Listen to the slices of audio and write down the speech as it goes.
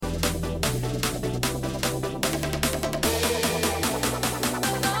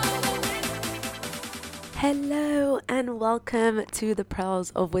Hello and welcome to the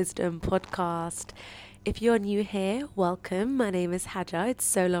Pearls of Wisdom podcast. If you're new here, welcome. My name is Haja. It's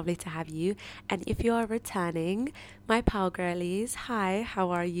so lovely to have you. And if you are returning, my pal girlies, hi,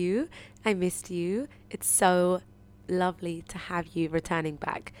 how are you? I missed you. It's so lovely to have you returning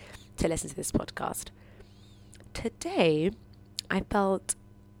back to listen to this podcast. Today, I felt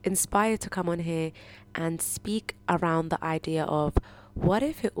inspired to come on here and speak around the idea of what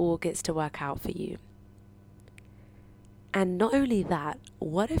if it all gets to work out for you? And not only that,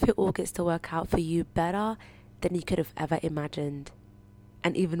 what if it all gets to work out for you better than you could have ever imagined?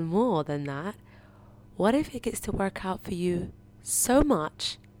 And even more than that, what if it gets to work out for you so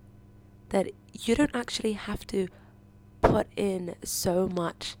much that you don't actually have to put in so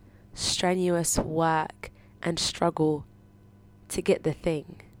much strenuous work and struggle to get the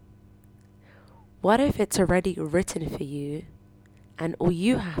thing? What if it's already written for you and all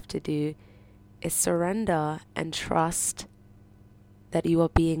you have to do is surrender and trust that you are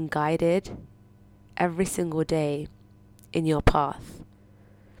being guided every single day in your path?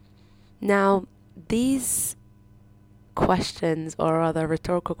 Now, these questions, or rather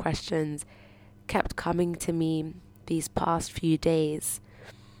rhetorical questions, kept coming to me these past few days.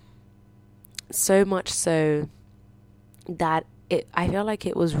 So much so that I feel like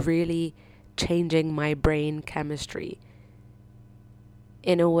it was really changing my brain chemistry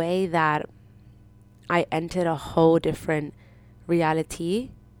in a way that I entered a whole different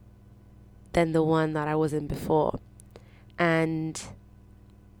reality than the one that I was in before. And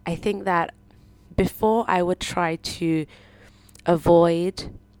I think that before I would try to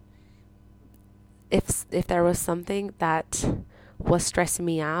avoid if there was something that was stressing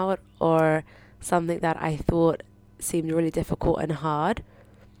me out or something that I thought seemed really difficult and hard.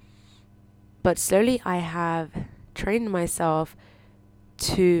 But slowly I have trained myself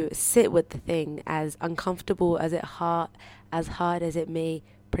to sit with the thing, as uncomfortable as hard as it may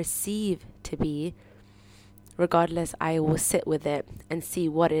perceive to be. Regardless, I will sit with it and see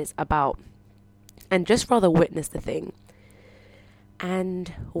what it's about and just rather witness the thing.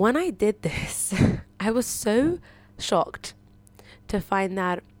 And when I did this, I was so shocked to find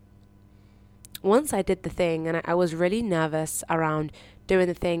that once I did the thing, and I was really nervous around doing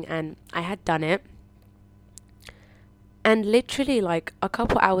the thing, and I had done it. And literally like a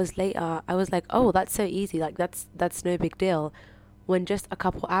couple hours later, I was like, oh, that's so easy. Like that's no big deal. When just a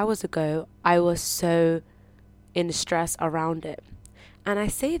couple hours ago, I was so in stress around it. And I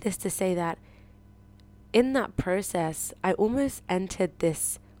say this to say that in that process, I almost entered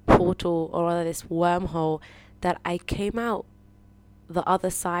this portal, or rather this wormhole, that I came out the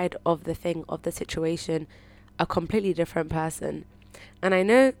other side of the thing, of the situation, a completely different person. And I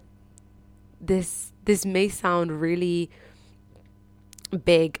know this may sound really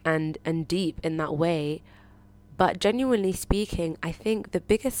big and deep in that way, but genuinely speaking, I think the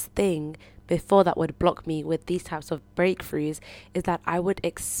biggest thing before that would block me with these types of breakthroughs is that I would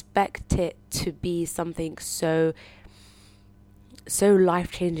expect it to be something so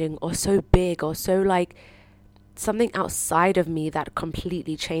life-changing or so big or so like something outside of me that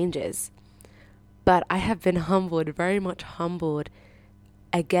completely changes. But I have been humbled, very much humbled,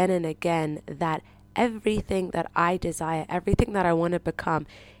 again and again, that everything that I desire, everything that I want to become,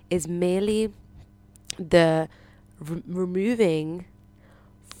 is merely the removing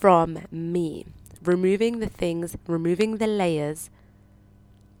from me, removing the things, removing the layers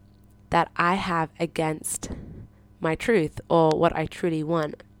that I have against my truth or what I truly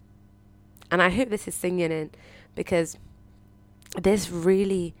want. And I hope this is sinking in, because this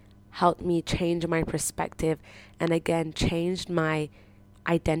really helped me change my perspective, and again changed my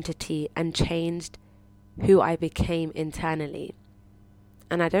identity and changed who I became internally.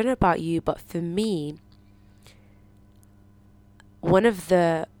 And I don't know about you, but for me, one of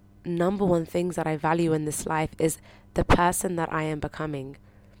the number one things that I value in this life is the person that I am becoming.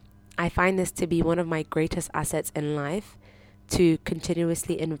 I find this to be one of my greatest assets in life, to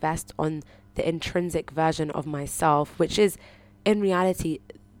continuously invest on the intrinsic version of myself, which is in reality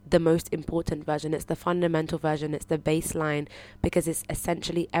the most important version. It's the fundamental version. It's the baseline, because it's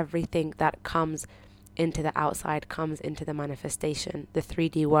essentially everything that comes into the outside, comes into the manifestation, the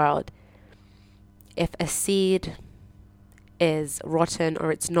 3D world. If a seed is rotten or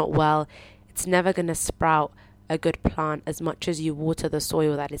it's not well, it's never going to sprout a good plant as much as you water the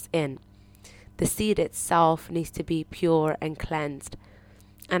soil that it's in. The seed itself needs to be pure and cleansed.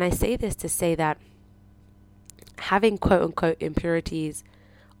 And I say this to say that having quote unquote impurities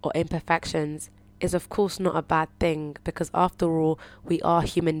or imperfections is of course not a bad thing, because after all, we are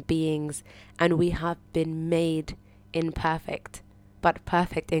human beings and we have been made imperfect, but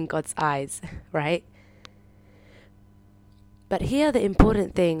perfect in God's eyes, right? But here the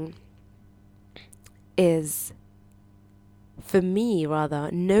important thing is, for me rather,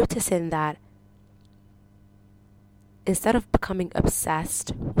 noticing that instead of becoming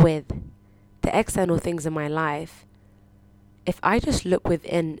obsessed with the external things in my life, if I just look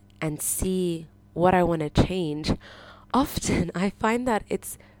within and see what I want to change, often I find that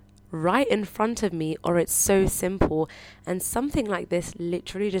it's right in front of me, or it's so simple. And something like this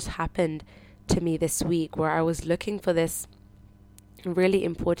literally just happened to me this week, where I was looking for this really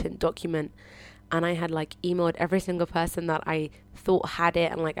important document, and I had like emailed every single person that I thought had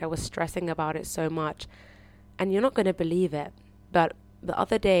it, and like I was stressing about it so much. And you're not going to believe it, but the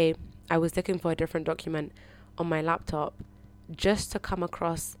other day I was looking for a different document on my laptop, just to come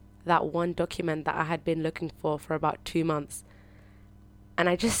across that one document that I had been looking for about 2 months. And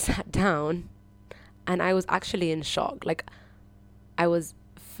I just sat down and I was actually in shock. Like, I was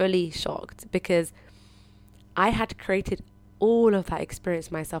fully shocked, because I had created all of that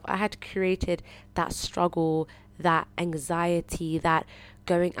experience myself. I had created that struggle, that anxiety, that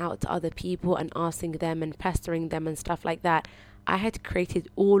going out to other people and asking them and pestering them and stuff like that. I had created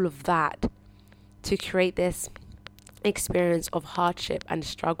all of that to create this experience of hardship and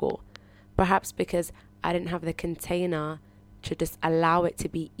struggle, perhaps because I didn't have the container to just allow it to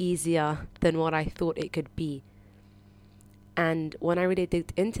be easier than what I thought it could be. And when I really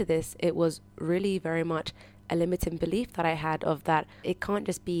digged into this, it was really very much a limiting belief that I had, of that it can't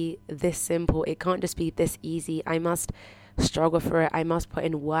just be this simple, it can't just be this easy, I must struggle for it, I must put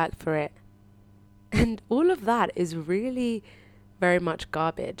in work for it. And all of that is really very much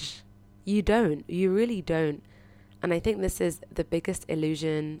garbage. You really don't. And I think this is the biggest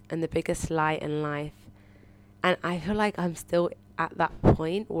illusion and the biggest lie in life. And I feel like I'm still at that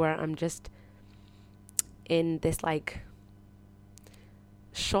point where I'm just in this like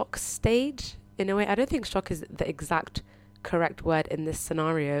shock stage in a way. I don't think shock is the exact correct word in this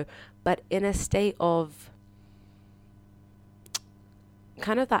scenario, but in a state of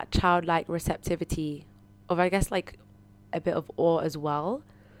kind of that childlike receptivity, of I guess like a bit of awe as well.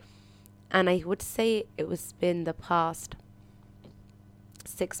 And I would say it was been the past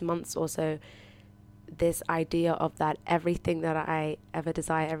 6 months or so, this idea of that everything that I ever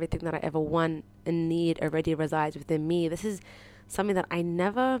desire, everything that I ever want and need already resides within me. This is something that I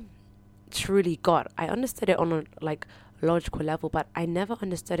never truly got. I understood it on a like logical level, but I never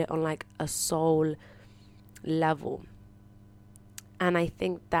understood it on like a soul level. And I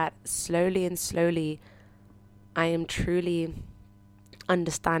think that slowly I am truly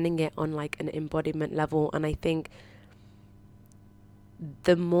understanding it on like an embodiment level. And I think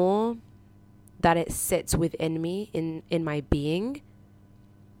the more that it sits within me in my being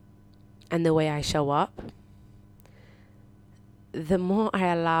and the way I show up, the more I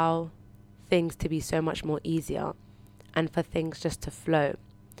allow things to be so much more easier and for things just to flow.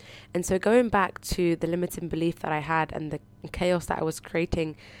 And so going back to the limiting belief that I had and the chaos that I was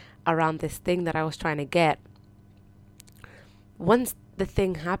creating around this thing that I was trying to get, once the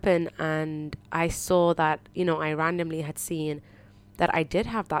thing happened and I saw that, I randomly had seen that I did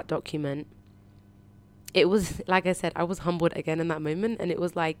have that document, it was, like I said, I was humbled again in that moment. And it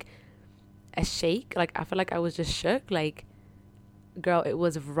was like a shake. Like, I feel like I was just shook. Like, girl, it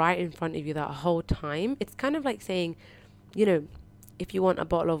was right in front of you that whole time. It's kind of like saying, if you want a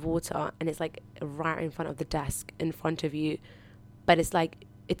bottle of water and it's like right in front of the desk in front of you, but it's like,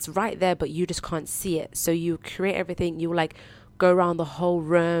 it's right there, but you just can't see it. So you create everything. You like go around the whole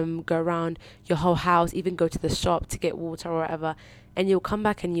room, go around your whole house, even go to the shop to get water or whatever. And you'll come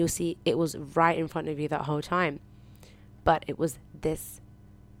back and you'll see it was right in front of you that whole time. But it was this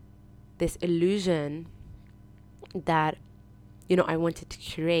illusion that, I wanted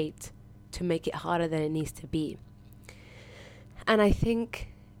to create to make it harder than it needs to be. And I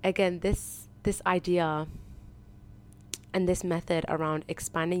think, again, this idea and this method around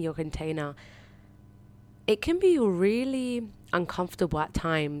expanding your container, it can be really uncomfortable at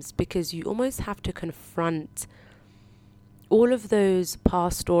times, because you almost have to confront all of those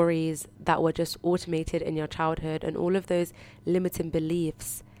past stories that were just automated in your childhood, and all of those limiting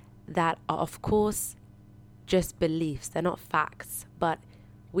beliefs that are, of course, just beliefs. They're not facts, but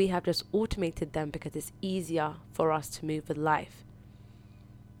we have just automated them because it's easier for us to move with life.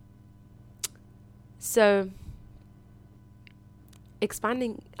 So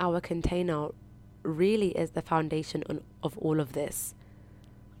expanding our container really is the foundation of all of this.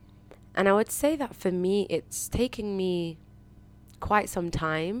 And I would say that for me, it's taking me quite some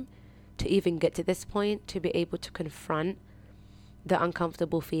time to even get to this point, to be able to confront the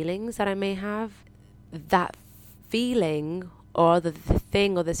uncomfortable feelings that I may have. That feeling or the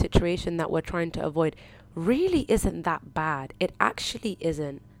thing or the situation that we're trying to avoid really isn't that bad. It actually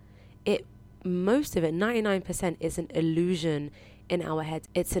isn't. Most of it, 99%, is an illusion in our heads.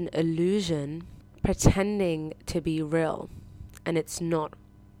 It's an illusion pretending to be real, and it's not.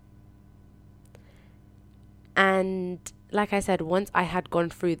 And like I said, once I had gone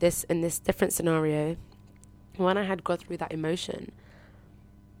through this in this different scenario, when I had gone through that emotion,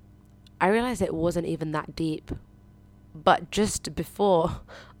 I realized it wasn't even that deep. But just before,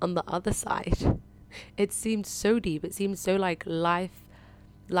 on the other side, it seemed so deep. It seemed so like life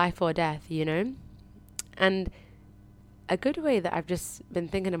or death, And a good way that I've just been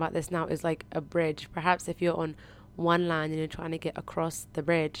thinking about this now is like a bridge. Perhaps if you're on one line and you're trying to get across the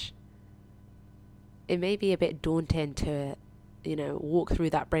bridge, it may be a bit daunting to, walk through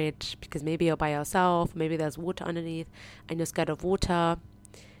that bridge because maybe you're by yourself, maybe there's water underneath and you're scared of water.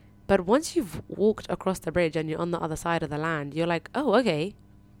 But once you've walked across the bridge and you're on the other side of the land, you're like, oh, okay,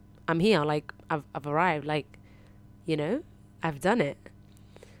 I'm here. Like, I've arrived. Like, I've done it.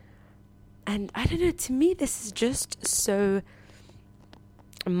 And I don't know, to me, this is just so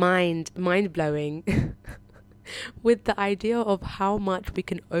mind-blowing with the idea of how much we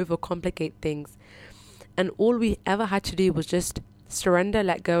can overcomplicate things. And all we ever had to do was just surrender,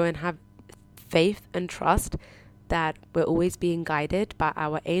 let go, and have faith and trust that we're always being guided by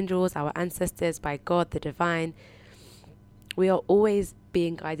our angels, our ancestors, by God, the divine. We are always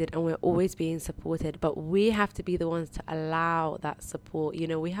being guided and we're always being supported, but we have to be the ones to allow that support.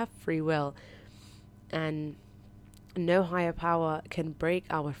 We have free will, and no higher power can break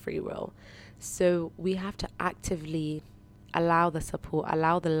our free will. So we have to actively allow the support,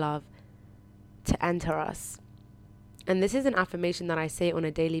 allow the love to enter us. And this is an affirmation that I say on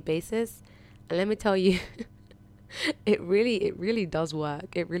a daily basis. And let me tell you, it really does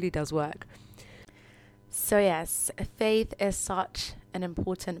work. It really does work. So yes, faith is such an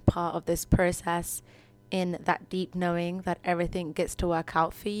important part of this process, in that deep knowing that everything gets to work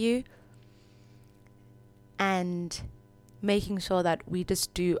out for you, and making sure that we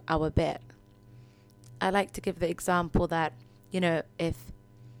just do our bit. I like to give the example that, if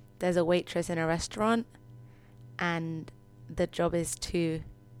there's a waitress in a restaurant and the job is to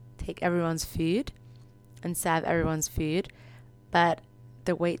take everyone's food and serve everyone's food, but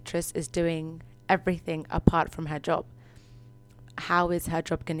the waitress is doing everything apart from her job. How is her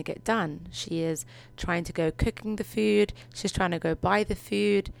job going to get done? She is trying to go cooking the food. She's trying to go buy the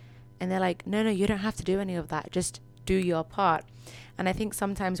food. And they're like, no, you don't have to do any of that. Just do your part. And I think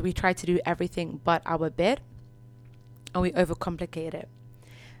sometimes we try to do everything but our bit, and we overcomplicate it.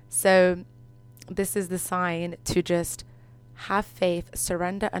 So this is the sign to just have faith,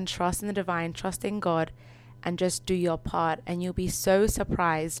 surrender and trust in the divine, trust in God, and just do your part. And you'll be so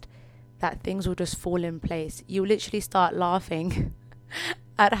surprised that things will just fall in place. You literally start laughing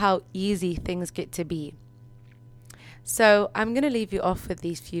at how easy things get to be. So I'm going to leave you off with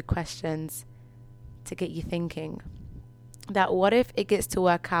these few questions to get you thinking. That what if it gets to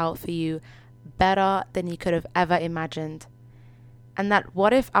work out for you better than you could have ever imagined? And that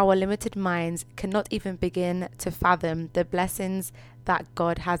what if our limited minds cannot even begin to fathom the blessings that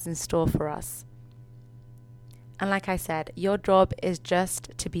God has in store for us? And like I said, your job is just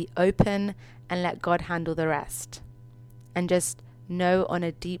to be open and let God handle the rest. And just know on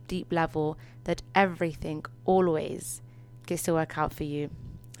a deep, deep level that everything always gets to work out for you.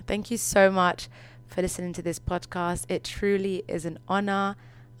 Thank you so much for listening to this podcast. It truly is an honor.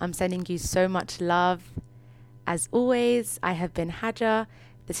 I'm sending you so much love. As always, I have been Haja.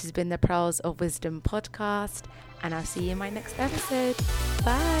 This has been the Pearls of Wisdom podcast, and I'll see you in my next episode.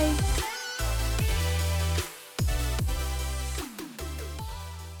 Bye.